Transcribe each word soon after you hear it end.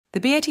The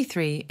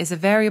B83 is a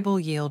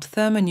variable-yield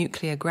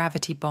thermonuclear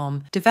gravity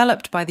bomb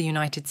developed by the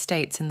United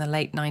States in the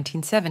late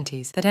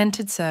 1970s that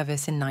entered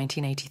service in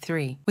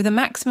 1983. With a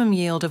maximum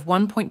yield of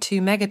 1.2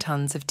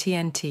 megatonnes of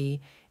TNT,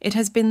 it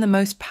has been the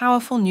most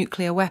powerful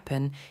nuclear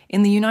weapon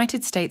in the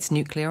United States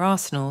nuclear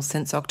arsenal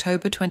since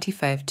October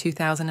 25,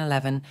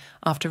 2011,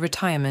 after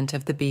retirement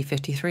of the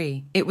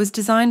B-53. It was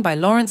designed by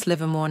Lawrence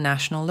Livermore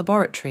National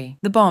Laboratory.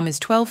 The bomb is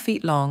 12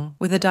 feet long,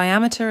 with a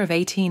diameter of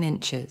 18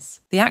 inches.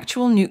 The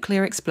actual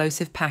nuclear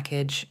explosive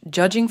package,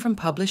 judging from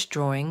published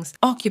drawings,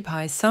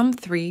 occupies some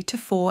 3 to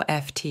 4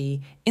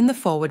 ft in the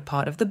forward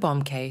part of the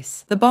bomb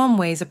case. The bomb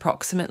weighs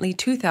approximately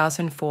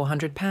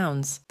 2,400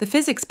 pounds. The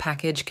physics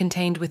package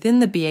contained within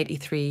the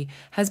B-83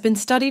 has been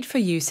studied for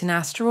use in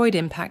asteroid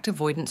impact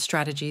avoidance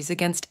strategies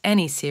against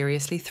any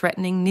seriously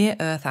threatening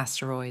near-Earth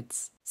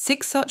asteroids.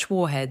 6 such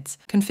warheads,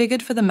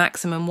 configured for the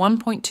maximum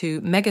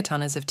 1.2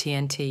 megatonnes of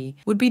TNT,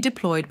 would be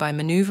deployed by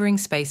maneuvering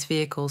space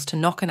vehicles to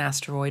knock an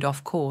asteroid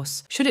off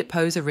course, should it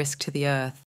pose a risk to the Earth.